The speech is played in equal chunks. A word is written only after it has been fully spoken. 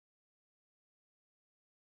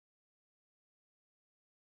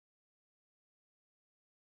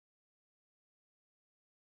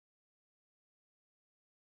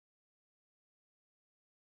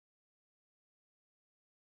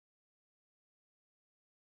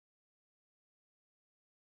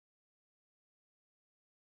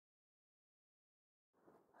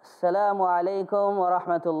السلام علیکم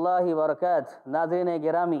ورحمۃ اللہ وبرکاتہ۔ ناظرین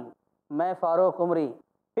گرامی، میں فاروق عمری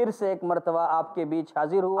پھر سے ایک مرتبہ آپ کے بیچ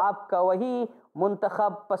حاضر ہوں، آپ کا وہی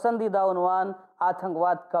منتخب پسندیدہ عنوان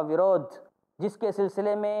آتنکواد کا ورودھ، جس کے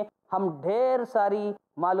سلسلے میں ہم ڈھیر ساری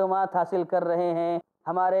معلومات حاصل کر رہے ہیں۔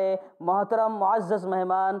 ہمارے محترم معزز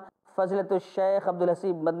مہمان فضیلت الشیخ عبدل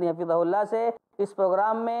حسیب مدنی حفظہ اللہ سے اس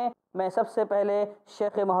پروگرام میں سب سے پہلے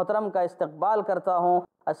شیخ محترم کا استقبال کرتا ہوں۔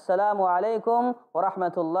 السلام علیکم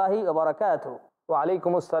ورحمۃ اللہ وبرکاتہ۔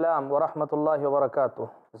 وعلیکم السلام ورحمۃ اللہ وبرکاتہ۔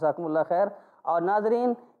 جزاکم اللہ خیر۔ اور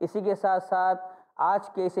ناظرین، اسی کے ساتھ ساتھ آج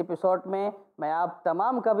کے اس ایپیسوڈ میں آپ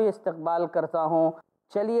تمام کا بھی استقبال کرتا ہوں۔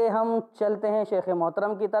 چلیے ہم چلتے ہیں شیخ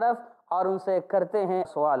محترم کی طرف اور ان سے کرتے ہیں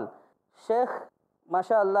سوال۔ شیخ،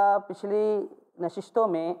 ماشاءاللہ پچھلی نشستوں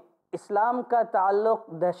میں اسلام کا تعلق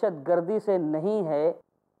دہشت گردی سے نہیں ہے،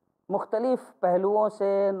 مختلف پہلوؤں سے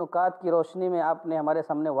نکات کی روشنی میں آپ نے ہمارے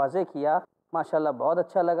سامنے واضح کیا، ماشاءاللہ بہت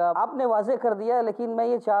اچھا لگا، آپ نے واضح کر دیا۔ لیکن میں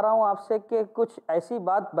یہ چاہ رہا ہوں آپ سے کہ کچھ ایسی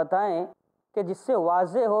بات بتائیں کہ جس سے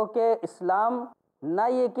واضح ہو کہ اسلام نہ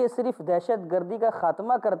یہ کہ صرف دہشت گردی کا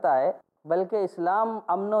خاتمہ کرتا ہے، بلکہ اسلام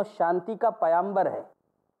امن و شانتی کا پیامبر ہے۔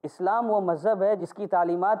 اسلام وہ مذہب ہے جس کی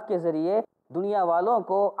تعلیمات کے ذریعے دنیا والوں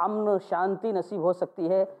کو امن و شانتی نصیب ہو سکتی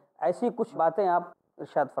ہے۔ ایسی کچھ باتیں آپ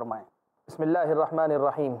ارشاد فرمائیں۔ بسم اللہ الرحمن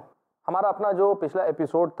الرحیم۔ ہمارا اپنا جو پچھلا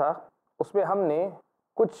ایپیسوڈ تھا اس میں ہم نے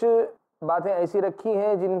کچھ باتیں ایسی رکھی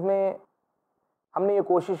ہیں جن میں ہم نے یہ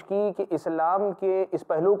کوشش کی کہ اسلام کے اس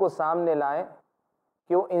پہلو کو سامنے لائیں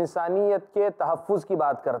کہ وہ انسانیت کے تحفظ کی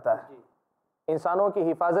بات کرتا ہے، انسانوں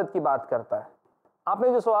کی حفاظت کی بات کرتا ہے۔ آپ نے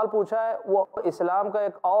جو سوال پوچھا ہے وہ اسلام کا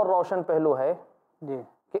ایک اور روشن پہلو ہے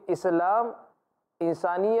کہ اسلام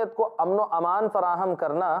انسانیت کو امن و امان فراہم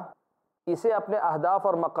کرنا اسے اپنے اہداف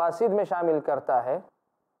اور مقاصد میں شامل کرتا ہے،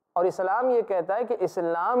 اور اسلام یہ کہتا ہے کہ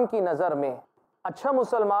اسلام کی نظر میں اچھا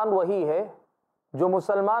مسلمان وہی ہے جو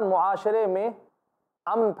مسلمان معاشرے میں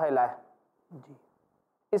امن پھیلائے۔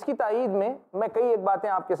 اس کی تائید میں کئی ایک باتیں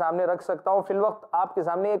آپ کے سامنے رکھ سکتا ہوں۔ فی الوقت آپ کے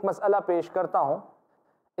سامنے ایک مسئلہ پیش کرتا ہوں۔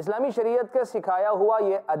 اسلامی شریعت کا سکھایا ہوا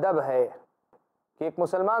یہ ادب ہے کہ ایک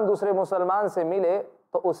مسلمان دوسرے مسلمان سے ملے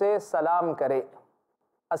تو اسے سلام کرے،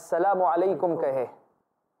 السلام علیکم کہے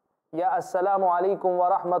یا السلام علیکم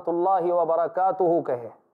ورحمۃ اللہ وبرکاتہ کہے۔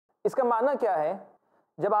 اس کا معنی کیا ہے؟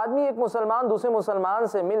 جب آدمی ایک مسلمان دوسرے مسلمان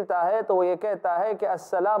سے ملتا ہے تو وہ یہ کہتا ہے کہ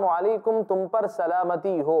السلام علیکم، تم پر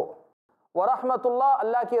سلامتی ہو، ورحمۃ اللہ،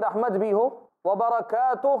 اللہ کی رحمت بھی ہو،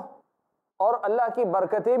 وبرکاتہ، اور اللہ کی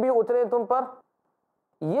برکتیں بھی اتریں تم پر۔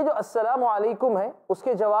 یہ جو السلام علیکم ہے اس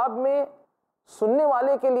کے جواب میں سننے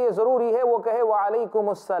والے کے لیے ضروری ہے وہ کہے وعلیکم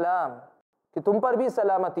السلام، کہ تم پر بھی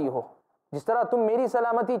سلامتی ہو۔ جس طرح تم میری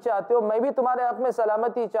سلامتی چاہتے ہو میں بھی تمہارے حق میں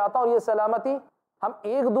سلامتی چاہتا ہوں، اور یہ سلامتی ہم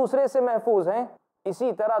ایک دوسرے سے محفوظ ہیں۔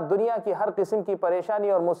 اسی طرح دنیا کی ہر قسم کی پریشانی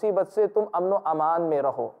اور مصیبت سے تم امن و امان میں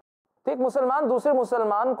رہو۔ تو ایک مسلمان دوسرے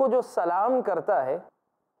مسلمان کو جو سلام کرتا ہے،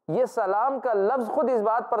 یہ سلام کا لفظ خود اس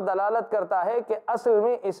بات پر دلالت کرتا ہے کہ اصل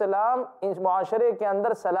میں اسلام اس معاشرے کے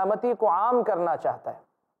اندر سلامتی کو عام کرنا چاہتا ہے،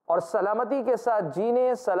 اور سلامتی کے ساتھ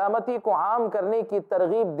جینے، سلامتی کو عام کرنے کی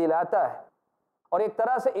ترغیب دلاتا ہے، اور ایک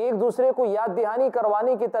طرح سے ایک دوسرے کو یاد دہانی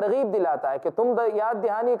کروانے کی ترغیب دلاتا ہے کہ تم یاد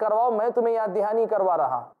دہانی کرواؤ، میں تمہیں یاد دہانی کروا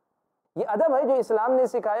رہا ہوں۔ یہ ادب ہے جو اسلام نے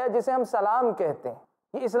سکھایا، جسے ہم سلام کہتے ہیں۔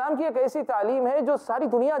 یہ اسلام کی ایک ایسی تعلیم ہے جو ساری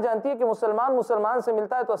دنیا جانتی ہے کہ مسلمان سے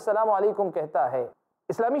ملتا ہے تو السلام علیکم کہتا ہے۔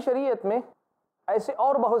 اسلامی شریعت میں ایسے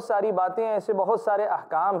اور بہت ساری باتیں، ایسے بہت سارے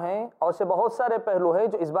احکام ہیں اور ایسے بہت سارے پہلو ہیں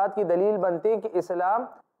جو اس بات کی دلیل بنتے ہیں کہ اسلام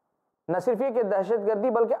نہ صرف یہ کہ دہشت گردی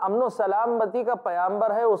بلکہ امن و سلامتی کا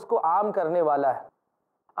پیامبر ہے، اس کو عام کرنے والا ہے۔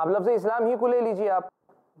 اب لفظ اسلام ہی کو لے لیجئے آپ،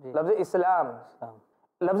 لفظ اسلام،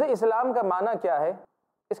 لفظ اسلام کا معنی کیا ہے؟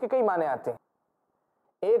 اس کے کئی معنی آتے ہیں۔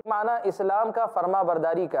 ایک معنی اسلام کا فرما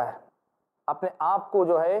برداری کا ہے، اپنے آپ کو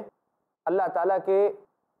جو ہے اللہ تعالیٰ کے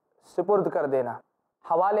سپرد کر دینا،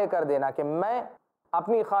 حوالے کر دینا، کہ میں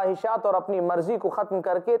اپنی خواہشات اور اپنی مرضی کو ختم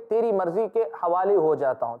کر کے تیری مرضی کے حوالے ہو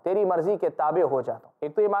جاتا ہوں، تیری مرضی کے تابع ہو جاتا ہوں۔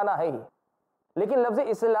 ایک تو یہ معنی ہے ہی، لیکن لفظ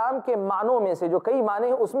اسلام کے معنوں میں سے جو کئی معنی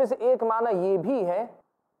ہیں اس میں سے ایک معنی یہ بھی ہے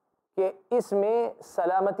کہ اس میں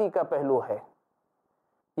سلامتی کا پہلو ہے۔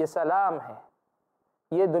 یہ سلام ہے،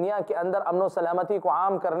 یہ دنیا کے اندر امن و سلامتی کو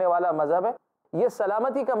عام کرنے والا مذہب ہے۔ یہ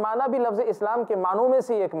سلامتی کا معنی بھی لفظ اسلام کے معنوں میں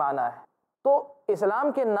سے ایک معنی ہے۔ تو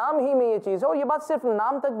اسلام کے نام ہی میں یہ چیز ہے، اور یہ بات صرف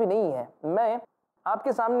نام تک بھی نہیں ہے۔ میں آپ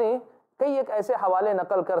کے سامنے کئی ایک ایسے حوالے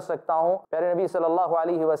نقل کر سکتا ہوں پیارے نبی صلی اللہ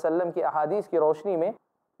علیہ وسلم کی احادیث کی روشنی میں،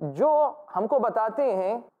 جو ہم کو بتاتے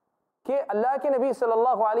ہیں کہ اللہ کے نبی صلی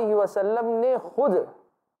اللہ علیہ وسلم نے خود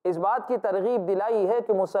اس بات کی ترغیب دلائی ہے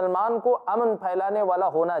کہ مسلمان کو امن پھیلانے والا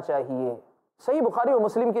ہونا چاہیے۔ صحیح بخاری و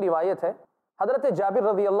مسلم کی روایت ہے، حضرت جابر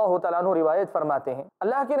رضی اللہ تعالیٰ عنہ روایت فرماتے ہیں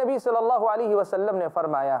اللہ کے نبی صلی اللہ علیہ وسلم نے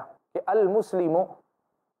فرمایا کہ المسلم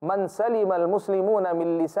من سلم المسلمون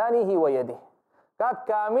من لسانہ ویدہ، کہ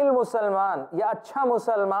کامل مسلمان یا اچھا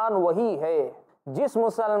مسلمان وہی ہے جس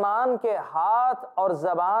مسلمان کے ہاتھ اور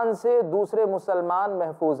زبان سے دوسرے مسلمان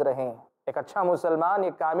محفوظ رہیں۔ ایک اچھا مسلمان،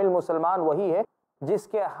 ایک کامل مسلمان وہی ہے جس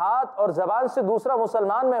کے ہاتھ اور زبان سے دوسرا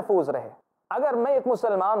مسلمان محفوظ رہے۔ اگر میں ایک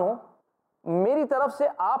مسلمان ہوں، میری طرف سے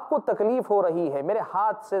آپ کو تکلیف ہو رہی ہے، میرے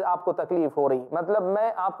ہاتھ سے آپ کو تکلیف ہو رہی، مطلب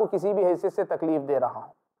میں آپ کو کسی بھی حیثیت سے تکلیف دے رہا ہوں،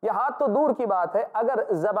 یہ ہاتھ تو دور کی بات ہے، اگر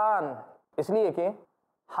زبان، اس لیے کہ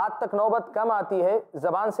ہاتھ تک نوبت کم آتی ہے،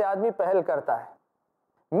 زبان سے آدمی پہل کرتا ہے،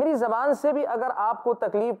 میری زبان سے بھی اگر آپ کو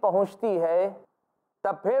تکلیف پہنچتی ہے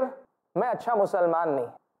تب پھر میں اچھا مسلمان نہیں،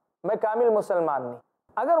 میں کامل مسلمان نہیں۔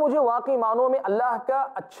 اگر مجھے واقعی معنوں میں اللہ کا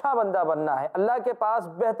اچھا بندہ بننا ہے، اللہ کے پاس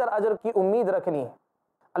بہتر اجر کی امید رکھنی ہے،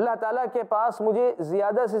 اللہ تعالیٰ کے پاس مجھے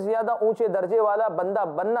زیادہ سے زیادہ اونچے درجے والا بندہ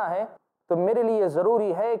بننا ہے، تو میرے لیے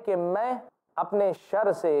ضروری ہے کہ میں اپنے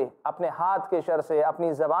شر سے، اپنے ہاتھ کے شر سے،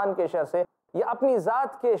 اپنی زبان کے شر سے یا اپنی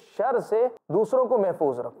ذات کے شر سے دوسروں کو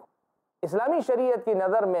محفوظ رکھوں۔ اسلامی شریعت کی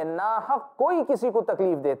نظر میں ناحق کوئی کسی کو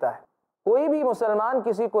تکلیف دیتا ہے، کوئی بھی مسلمان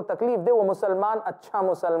کسی کو تکلیف دے، وہ مسلمان اچھا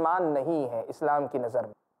مسلمان نہیں ہے اسلام کی نظر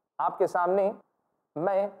میں۔ آپ کے سامنے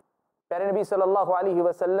میں پیارے نبی صلی اللہ علیہ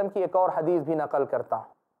وسلم کی ایک اور حدیث بھی نقل کرتا ہوں۔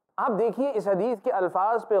 آپ دیکھیے اس حدیث کے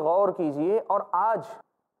الفاظ پہ غور کیجئے، اور آج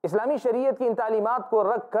اسلامی شریعت کی ان تعلیمات کو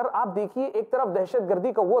رکھ کر آپ دیکھیے، ایک طرف دہشت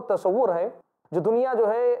گردی کا وہ تصور ہے جو دنیا جو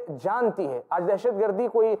ہے جانتی ہے۔ آج دہشت گردی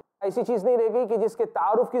کوئی ایسی چیز نہیں رہ گئی کہ جس کے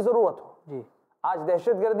تعارف کی ضرورت ہو۔ آج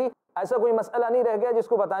دہشت گردی ایسا کوئی مسئلہ نہیں رہ گیا جس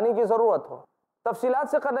کو بتانے کی ضرورت ہو۔ تفصیلات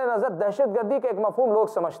سے قطع نظر دہشت گردی کا ایک مفہوم لوگ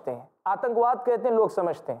سمجھتے ہیں، آتنکواد کہتے ہیں لوگ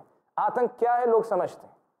سمجھتے ہیں، آتنک کیا ہے لوگ سمجھتے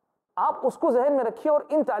ہیں۔ آپ اس کو ذہن میں رکھیے اور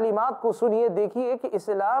ان تعلیمات کو سنیے، دیکھیے کہ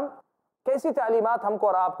اسلام کیسی تعلیمات ہم کو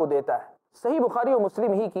اور آپ کو دیتا ہے۔ صحیح بخاری و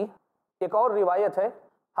مسلم ہی کی ایک اور روایت ہے،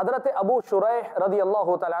 حضرت ابو شریح رضی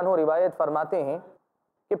اللہ تعالیٰ عنہ روایت فرماتے ہیں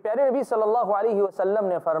کہ پیارے نبی صلی اللہ علیہ وسلم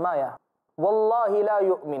نے فرمایا واللہ لا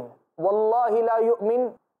یؤمن، واللہ لا یؤمن،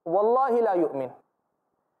 واللہ لا یؤمن،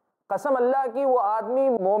 قسم اللہ کی وہ آدمی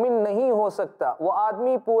مومن نہیں ہو سکتا، وہ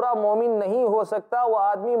آدمی پورا مومن نہیں ہو سکتا، وہ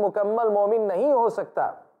آدمی مکمل مومن نہیں ہو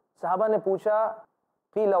سکتا۔ صحابہ نے پوچھا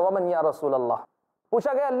قیل ومن یا رسول اللہ،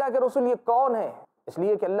 پوچھا گیا اللہ کے رسول یہ کون ہے؟ اس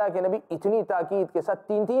لیے کہ اللہ کے نبی اتنی تاکید کے ساتھ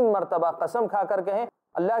تین مرتبہ قسم کھا کر کہیں،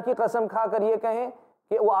 اللہ کی قسم کھا کر یہ کہیں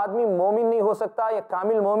کہ وہ آدمی مومن نہیں ہو سکتا یا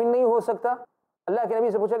کامل مومن نہیں ہو سکتا۔ اللہ کے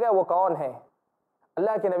نبی سے پوچھا گیا وہ کون ہے؟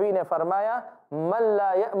 اللہ کے نبی نے فرمایا من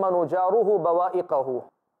لا یأمن جارہ بوائقہ،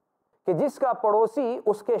 کہ جس کا پڑوسی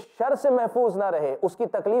اس کے شر سے محفوظ نہ رہے، اس کی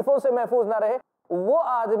تکلیفوں سے محفوظ نہ رہے، وہ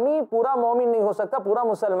آدمی پورا مومن نہیں ہو سکتا، پورا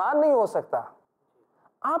مسلمان نہیں ہو سکتا۔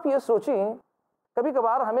 آپ یہ سوچیں، کبھی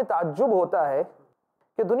کبھار ہمیں تعجب ہوتا ہے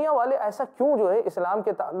کہ دنیا والے ایسا کیوں جو ہے اسلام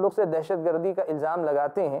کے تعلق سے دہشت گردی کا الزام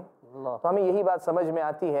لگاتے ہیں، تو ہمیں یہی بات سمجھ میں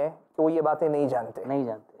آتی ہے کہ وہ یہ باتیں نہیں جانتے۔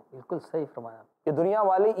 بالکل صحیح فرمایا کہ دنیا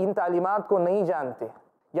والے ان تعلیمات کو نہیں جانتے،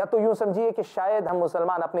 یا تو یوں سمجھیے کہ شاید ہم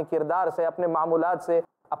مسلمان اپنے کردار سے، اپنے معمولات سے،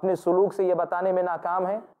 اپنے سلوک سے یہ بتانے میں ناکام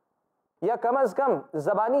ہیں، یا کم از کم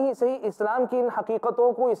زبانی ہی صحیح اسلام کی ان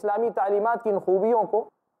حقیقتوں کو، اسلامی تعلیمات کی ان خوبیوں کو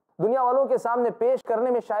دنیا والوں کے سامنے پیش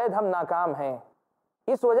کرنے میں شاید ہم ناکام ہیں،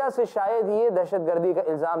 اس وجہ سے شاید یہ دہشت گردی کا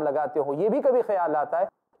الزام لگاتے ہو۔ یہ بھی کبھی خیال آتا ہے،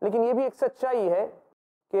 لیکن یہ بھی ایک سچائی ہے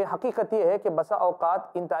کہ حقیقت یہ ہے کہ بسا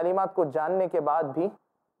اوقات ان تعلیمات کو جاننے کے بعد بھی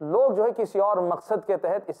لوگ جو ہے کسی اور مقصد کے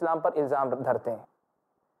تحت اسلام پر الزام دھرتے ہیں۔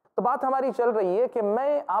 تو بات ہماری چل رہی ہے کہ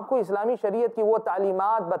میں آپ کو اسلامی شریعت کی وہ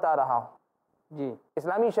تعلیمات بتا رہا ہوں،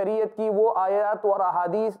 اسلامی شریعت کی وہ آیات اور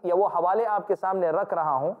احادیث یا وہ حوالے آپ کے سامنے رکھ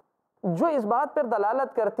رہا ہوں جو اس بات پر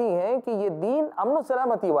دلالت کرتی ہیں کہ یہ دین امن و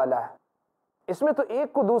سلامتی والا ہے۔ اس میں تو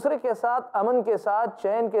ایک کو دوسرے کے ساتھ امن کے ساتھ،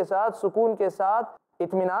 چین کے ساتھ، سکون کے ساتھ،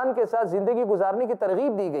 اطمینان کے ساتھ زندگی گزارنے کی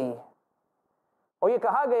ترغیب دی گئی ہے، اور یہ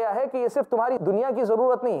کہا گیا ہے کہ یہ صرف تمہاری دنیا کی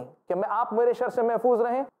ضرورت نہیں کہ آپ میرے شر سے محفوظ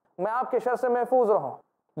رہیں، میں آپ کے شر سے محفوظ رہوں،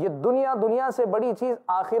 یہ دنیا سے بڑی چیز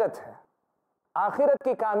آخرت ہے۔ آخرت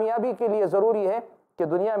کی کامیابی کے لیے ضروری ہے کہ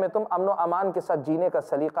دنیا میں تم امن و امان کے ساتھ جینے کا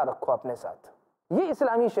سلیقہ رکھو اپنے ساتھ۔ یہ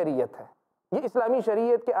اسلامی شریعت ہے، یہ اسلامی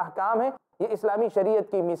شریعت کے احکام ہیں، یہ اسلامی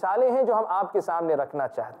شریعت کی مثالیں ہیں جو ہم آپ کے سامنے رکھنا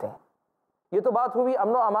چاہتے ہیں۔ یہ تو بات ہوئی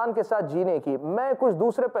امن و امان کے ساتھ جینے کی، میں کچھ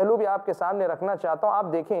دوسرے پہلو بھی آپ کے سامنے رکھنا چاہتا ہوں۔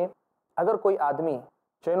 آپ دیکھیں، اگر کوئی آدمی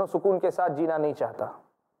چین و سکون کے ساتھ جینا نہیں چاہتا،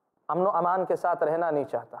 امن و امان کے ساتھ رہنا نہیں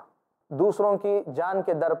چاہتا، دوسروں کی جان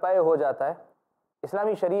کے درپے ہو جاتا ہے،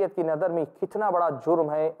 اسلامی شریعت کی نظر میں کتنا بڑا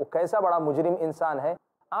جرم ہے، وہ کیسا بڑا مجرم انسان ہے۔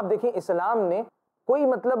 آپ دیکھیں اسلام نے کوئی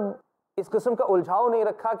اس قسم کا الجھاؤ نہیں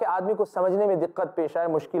رکھا کہ آدمی کو سمجھنے میں دقت پیش آئے،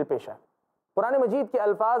 مشکل پیش آئے۔ قرآن مجید کے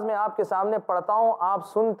الفاظ میں آپ کے سامنے پڑھتا ہوں، آپ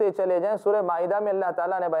سنتے چلے جائیں۔ سورہ مائدہ میں اللہ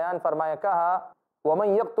تعالیٰ نے بیان فرمایا، کہا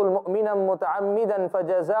وَمَن يَقْتُلْ مُؤْمِنًا مُتَعَمِّدًا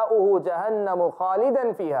فَجَزَاؤُهُ جَهَنَّمُ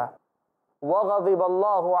خَالِدًا فِيهَا وَغَضِبَ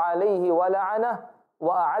اللَّهُ عَلَيْهِ وَلَعَنَهُ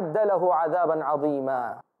وَأَعَدَّ لَهُ عَذَابًا عَظِيمًا۔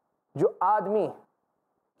 جو آدمی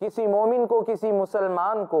کسی مومن کو، کسی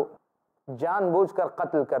مسلمان کو جان بوجھ کر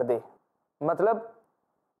قتل کر دے، مطلب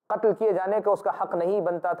قتل کیے جانے کا اس کا حق نہیں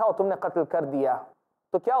بنتا تھا اور تم نے قتل کر دیا،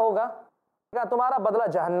 تو کیا ہوگا؟ کہ تمہارا بدلہ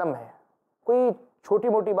جہنم ہے۔ کوئی چھوٹی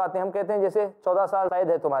موٹی باتیں ہم کہتے ہیں جیسے 14 سال قید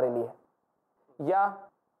ہے تمہارے لیے، یا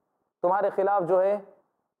تمہارے خلاف جو ہے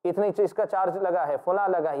اتنی چیز کا چارج لگا ہے، فلاں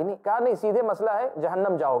لگا ہی نہیں، کہا نہیں، سیدھے مسئلہ ہے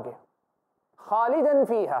جہنم جاؤ گے، خالدن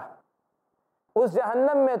فیہا، اس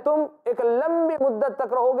جہنم میں تم ایک لمبی مدت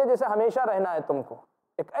تک رہو گے، جیسے ہمیشہ رہنا ہے تم کو،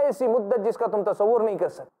 ایک ایسی مدت جس کا تم تصور نہیں کر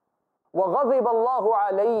سکتے۔ وغضب اللہ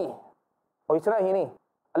علیہ، اور اتنا ہی نہیں،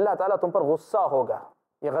 اللہ تعالیٰ تم پر غصہ ہوگا۔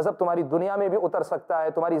 یہ غضب تمہاری دنیا میں بھی اتر سکتا ہے،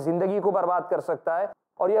 تمہاری زندگی کو برباد کر سکتا ہے،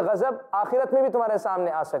 اور یہ غضب آخرت میں بھی تمہارے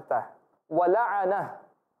سامنے آ سکتا ہے۔ وَلَعَنَهُ،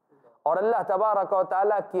 اور اللہ تبارک و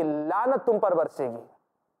تعالیٰ کی لعنت تم پر برسے گی۔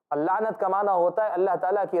 اللعنت کا معنی ہوتا ہے اللہ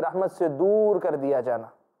تعالیٰ کی رحمت سے دور کر دیا جانا،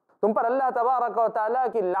 تم پر اللہ تبارک و تعالیٰ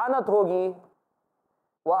کی لعنت ہوگی۔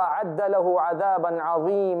 وَأَعَدَّ لَهُ عَذَابًا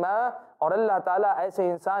عَظِيمًا، اور اللہ تعالیٰ ایسے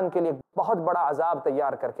انسان کے لیے بہت بڑا عذاب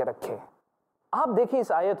تیار کر کے رکھے۔ آپ دیکھیں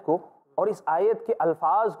اس آیت کو، اور اس آیت کے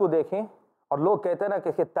الفاظ کو دیکھیں، اور لوگ کہتے ہیں نا کہ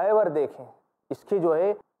اس کے تیور دیکھیں، اس کے جو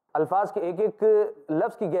ہے الفاظ کے ایک ایک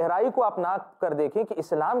لفظ کی گہرائی کو آپ ناپ کر دیکھیں کہ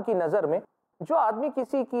اسلام کی نظر میں جو آدمی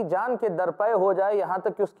کسی کی جان کے درپے ہو جائے، یہاں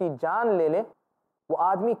تک کہ اس کی جان لے لے، وہ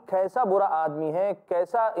آدمی کیسا برا آدمی ہے،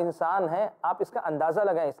 کیسا انسان ہے، آپ اس کا اندازہ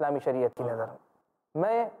لگائیں اسلامی شریعت کی نظر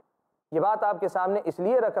میں۔ یہ بات آپ کے سامنے اس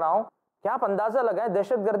لیے رکھ رہا ہوں کہ آپ اندازہ لگائیں،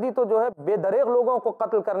 دہشت گردی تو جو ہے بے دریغ لوگوں کو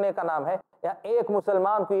قتل کرنے کا نام ہے، یا ایک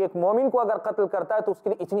مسلمان کو، ایک مومن کو اگر قتل کرتا ہے تو اس کے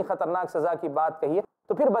لیے اتنی خطرناک سزا کی بات کہیے،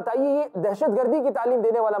 تو پھر بتائیے یہ دہشت گردی کی تعلیم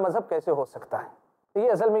دینے والا مذہب کیسے ہو سکتا ہے؟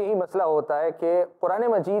 یہ اصل میں یہی مسئلہ ہوتا ہے کہ قرآن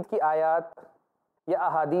مجید کی آیات یا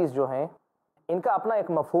احادیث جو ہیں، ان کا اپنا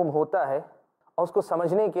ایک مفہوم ہوتا ہے، اور اس کو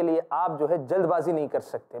سمجھنے کے لیے آپ جو ہے جلد بازی نہیں کر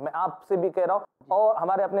سکتے۔ میں آپ سے بھی کہہ رہا ہوں، اور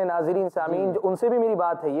ہمارے اپنے ناظرین سامعین جو ان سے بھی میری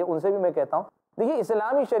بات ہے، یہ ان سے بھی میں کہتا ہوں، دیکھیے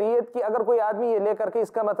اسلامی شریعت کی اگر کوئی آدمی یہ لے کر کے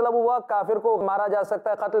اس کا مطلب ہوا کافر کو مارا جا سکتا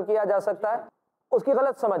ہے، قتل کیا جا سکتا ہے، اس کی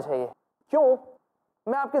غلط سمجھ ہے یہ۔ کیوں؟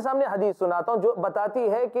 میں آپ کے سامنے حدیث سناتا ہوں جو بتاتی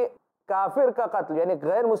ہے کہ کافر کا قتل یعنی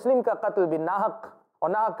غیر مسلم کا قتل بھی ناحق، اور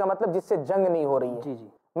ناحق کا مطلب جس سے جنگ نہیں ہو رہی ہے۔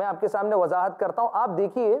 میں آپ کے سامنے وضاحت کرتا ہوں، آپ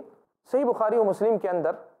دیکھیے صحیح بخاری و مسلم کے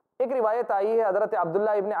اندر ایک روایت آئی ہے حضرت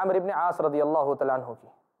عبداللہ ابن عمرو ابن عاص رضی اللہ تعالیٰ عنہ کی۔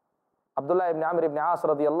 عبداللہ ابن عمرو ابن عاص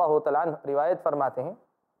رضی اللہ تعالیٰ عنہ روایت فرماتے ہیں،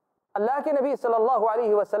 اللہ کے نبی صلی اللہ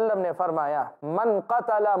علیہ وسلم نے فرمایا، من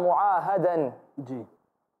قتل معاہدا،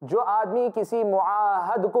 جو آدمی کسی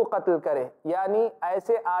معاہد کو قتل کرے، یعنی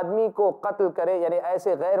ایسے آدمی کو قتل کرے، یعنی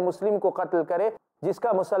ایسے غیر مسلم کو قتل کرے جس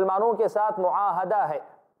کا مسلمانوں کے ساتھ معاہدہ ہے۔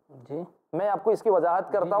 میں آپ کو اس کی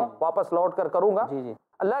وضاحت کرتا ہوں، واپس لوٹ کر کروں گا۔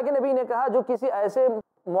 اللہ کے نبی نے کہا جو کسی ایسے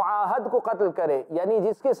معاہد کو قتل کرے، یعنی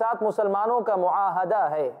جس کے ساتھ مسلمانوں کا معاہدہ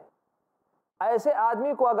ہے، ایسے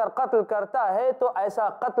آدمی کو اگر قتل کرتا ہے تو ایسا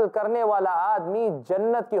قتل کرنے والا آدمی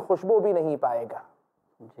جنت کی خوشبو بھی نہیں پائے گا۔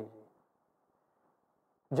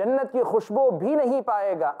 جنت کی خوشبو بھی نہیں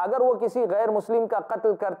پائے گا اگر وہ کسی غیر مسلم کا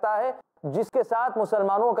قتل کرتا ہے جس کے ساتھ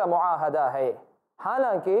مسلمانوں کا معاہدہ ہے،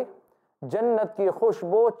 حالانکہ جنت کی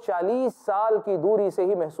خوشبو 40 سال کی دوری سے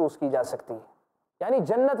ہی محسوس کی جا سکتی ہے۔ یعنی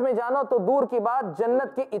جنت میں جانا تو دور کی بات،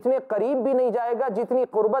 جنت کے اتنے قریب بھی نہیں جائے گا جتنی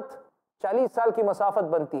قربت 40 سال کی مسافت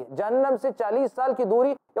بنتی ہے۔ جہنم سے 40 سال کی دوری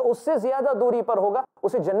یا اس سے زیادہ دوری پر ہوگا،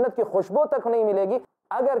 اسے جنت کی خوشبو تک نہیں ملے گی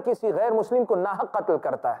اگر کسی غیر مسلم کو ناحق قتل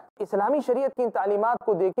کرتا ہے۔ اسلامی شریعت کی ان تعلیمات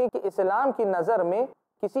کو دیکھیں کہ اسلام کی نظر میں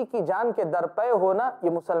کسی کی جان کے درپے ہونا یہ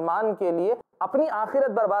مسلمان کے لیے اپنی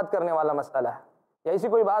آخرت برباد کرنے والا مسئلہ ہے۔ یا ایسی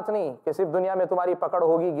کوئی بات نہیں کہ صرف دنیا میں تمہاری پکڑ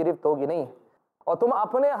ہوگی، گرفت ہوگی، نہیں، اور تم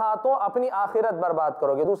اپنے ہاتھوں اپنی آخرت برباد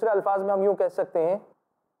کرو گے۔ دوسرے الفاظ میں ہم یوں کہہ سکتے ہیں،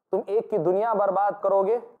 تم ایک کی دنیا برباد کرو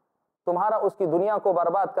گے، تمہارا اس کی دنیا کو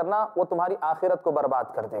برباد کرنا وہ تمہاری آخرت کو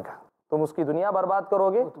برباد کر دے گا۔ تم اس کی دنیا برباد کرو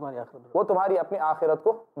گے، وہ تمہاری اپنی آخرت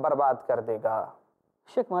کو برباد کر دے گا۔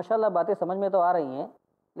 شیخ ماشاءاللہ باتیں سمجھ میں تو آ رہی ہیں،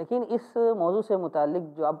 لیکن اس موضوع سے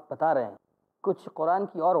متعلق جو آپ بتا رہے ہیں، کچھ قرآن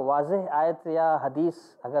کی اور واضح آیت یا حدیث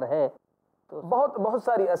اگر ہے تو؟ بہت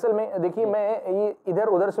ساری، اصل میں دیکھیے میں یہ ادھر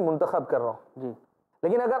ادھر سے منتخب کر رہا ہوں،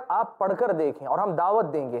 لیکن اگر آپ پڑھ کر دیکھیں، اور ہم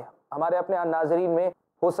دعوت دیں گے ہمارے اپنے ناظرین میں،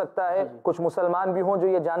 ہو سکتا ہے کچھ مسلمان بھی ہوں جو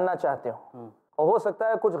یہ جاننا چاہتے ہوں، اور ہو سکتا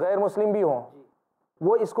ہے کچھ غیر مسلم بھی ہوں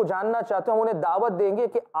وہ اس کو جاننا چاہتے ہیں، انہیں دعوت دیں گے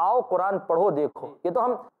کہ آؤ قرآن پڑھو دیکھو۔ یہ تو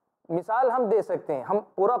ہم مثال ہم دے سکتے ہیں، ہم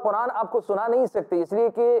پورا قرآن آپ کو سنا نہیں سکتے، اس لیے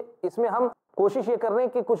کہ اس میں ہم کوشش یہ کر رہے ہیں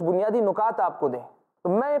کہ کچھ بنیادی نکات آپ کو دیں۔ تو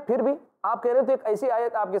میں پھر بھی آپ کہہ رہے تھے ایک ایسی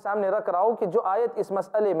آیت آپ کے سامنے رکھ رہا ہوں کہ جو آیت اس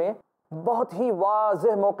مسئلے میں بہت ہی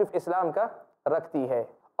واضح موقف اسلام کا رکھتی ہے،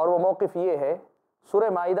 اور وہ موقف یہ ہے، سورہ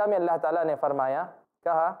مائدہ میں اللہ تعالیٰ نے فرمایا،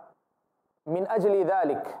 کہا من اجل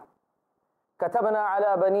ذلك كتبنا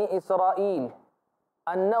على بني اسرائيل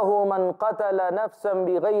انه من قتل نفسا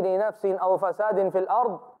بغير نفس او فساد في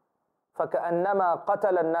الارض فكأنما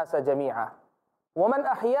قتل الناس جميعا ومن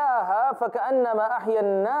احياها فكأنما احيا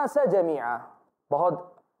الناس جميعا. بہت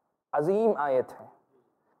عظیم آیت ہے.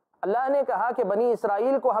 اللہ نے کہا کہ بنی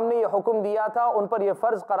اسرائیل کو ہم نے یہ حکم دیا تھا، ان پر یہ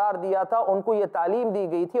فرض قرار دیا تھا، ان کو یہ تعلیم دی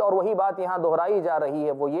گئی تھی، اور وہی بات یہاں دہرائی جا رہی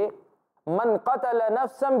ہے، وہ یہ من قتل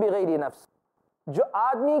نفسا بغیر نفس، جو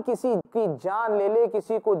آدمی کسی کی جان لے لے،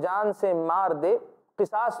 کسی کو جان سے مار دے،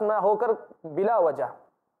 قصاص نہ ہو کر بلا وجہ،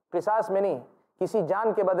 قصاص میں نہیں، کسی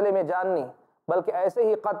جان کے بدلے میں جان نہیں، بلکہ ایسے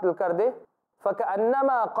ہی قتل کر دے،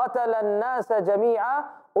 فَكَأَنَّمَا قَتَلَ النَّاسَ جَمِيعًا،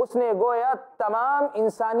 اس نے گویا تمام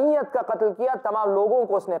انسانیت کا قتل کیا، تمام لوگوں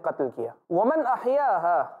کو اس نے قتل کیا. وَمَنْ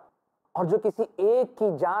أَحْيَاهَا، اور جو کسی ایک کی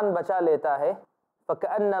جان بچا لیتا ہے،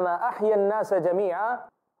 فَكَأَنَّمَا أَحْيَا النَّاسَ جَمِيعًا،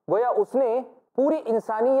 گویا اس نے پوری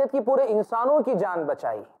انسانیت کی، پورے انسانوں کی جان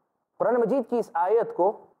بچائی. قرآن مجید کی اس آیت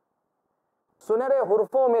کو سنہرے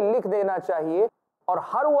حرفوں میں لکھ دینا چاہیے، اور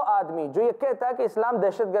ہر وہ آدمی جو یہ کہتا ہے کہ اسلام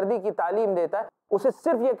دہشت گردی کی تعلیم دیتا ہے، اسے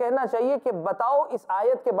صرف یہ کہنا چاہیے کہ بتاؤ اس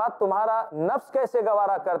آیت کے بعد تمہارا نفس کیسے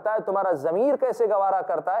گوارا کرتا ہے، تمہارا ضمیر کیسے گوارا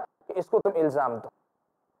کرتا ہے کہ اس کو تم الزام دو.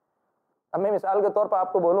 اب میں مثال کے طور پر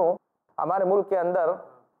آپ کو بولوں، ہمارے ملک کے اندر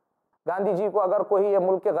گاندھی جی کو اگر کوئی یہ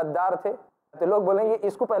ملک کے غدار تھے تو لوگ بولیں گے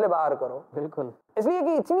اس کو پہلے باہر کرو. بالکل، اس لیے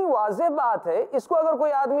کہ اتنی واضح بات ہے، اس کو اگر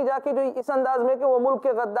کوئی آدمی جا کے جو اس انداز میں کہ وہ ملک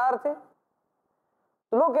کے غدار تھے،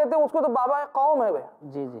 تو لوگ کہتے ہیں اس کو تو بابا قوم ہے وہ.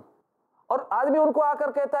 جی جی. اور آدمی ان کو آ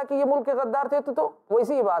کر کہتا ہے کہ یہ ملک کے غدار تھے، تو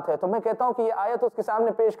ویسی ہی بات ہے. تو میں کہتا ہوں کہ یہ آیت اس کے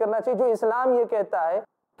سامنے پیش کرنا چاہیے. جو اسلام یہ کہتا ہے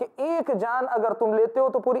کہ ایک جان اگر تم لیتے ہو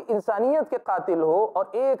تو پوری انسانیت کے قاتل ہو، اور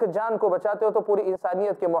ایک جان کو بچاتے ہو تو پوری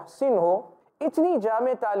انسانیت کے محسن ہو، اتنی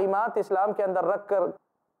جامع تعلیمات اسلام کے اندر رکھ کر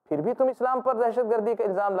پھر بھی تم اسلام پر دہشت گردی کا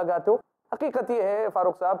الزام لگاتے ہو. حقیقت یہ ہے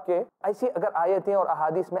فاروق صاحب کہ ایسی اگر آیتیں اور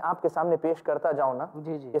احادیث میں آپ کے سامنے پیش کرتا جاؤں نا،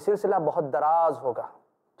 جی جی، یہ سلسلہ بہت دراز ہوگا.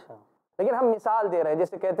 لیکن ہم مثال دے رہے ہیں،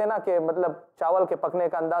 جیسے کہتے ہیں نا کہ مطلب چاول کے پکنے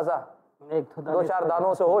کا اندازہ دو چار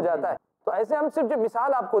دانوں سے ہو جاتا ہے. تو ایسے ہم صرف جو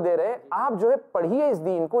مثال آپ کو دے رہے ہیں، آپ جو ہے پڑھیے اس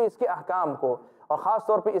دین کو، اس کے احکام کو، اور خاص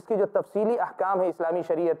طور پہ اس کی جو تفصیلی احکام ہے اسلامی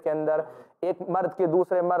شریعت کے اندر، ایک مرد کے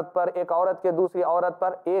دوسرے مرد پر، ایک عورت کے دوسری عورت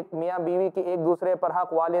پر، ایک میاں بیوی کی ایک دوسرے پر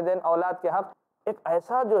حق، والدین اولاد کے حق، ایک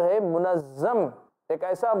ایسا جو ہے منظم، ایک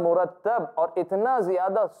ایسا مرتب اور اتنا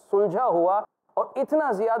زیادہ سلجھا ہوا اور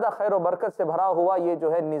اتنا زیادہ خیر و برکت سے بھرا ہوا یہ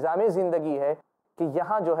جو ہے نظام زندگی ہے کہ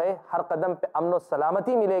یہاں جو ہے ہر قدم پہ امن و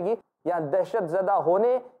سلامتی ملے گی. یہاں دہشت زدہ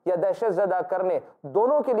ہونے یا دہشت زدہ کرنے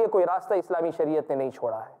دونوں کے لیے کوئی راستہ اسلامی شریعت نے نہیں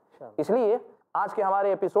چھوڑا ہے. اس لیے آج کے ہمارے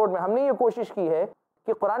ایپیسوڈ میں ہم نے یہ کوشش کی ہے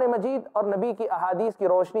کہ قرآن مجید اور نبی کی احادیث کی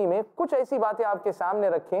روشنی میں کچھ ایسی باتیں آپ کے سامنے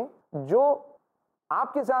رکھیں جو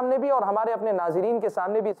آپ کے سامنے بھی اور ہمارے اپنے ناظرین کے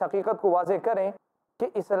سامنے بھی اس حقیقت کو واضح کریں کہ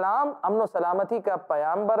اسلام امن و سلامتی کا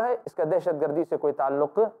پیامبر ہے، اس کا دہشت گردی سے کوئی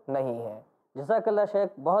تعلق نہیں ہے. جزاک اللہ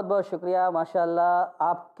شیخ، بہت بہت شکریہ. ماشاءاللہ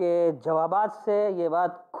آپ کے جوابات سے یہ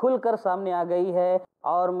بات کھل کر سامنے آ گئی ہے،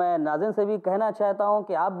 اور میں ناظرین سے بھی کہنا چاہتا ہوں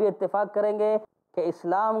کہ آپ بھی اتفاق کریں گے کہ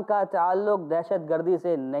اسلام کا تعلق دہشت گردی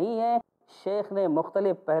سے نہیں ہے. شیخ نے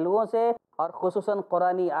مختلف پہلوؤں سے اور خصوصاً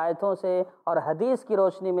قرآنی آیتوں سے اور حدیث کی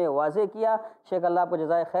روشنی میں واضح کیا. شیخ اللہ آپ کو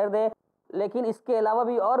جزائے خیر دے. لیکن اس کے علاوہ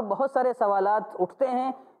بھی اور بہت سارے سوالات اٹھتے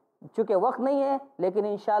ہیں، چونکہ وقت نہیں ہے، لیکن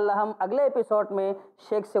انشاءاللہ ہم اگلے ایپیسوڈ میں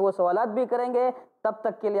شیخ سے وہ سوالات بھی کریں گے. تب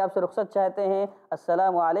تک کے لیے آپ سے رخصت چاہتے ہیں.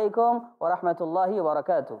 السلام علیکم ورحمۃ اللہ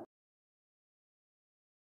وبرکاتہ.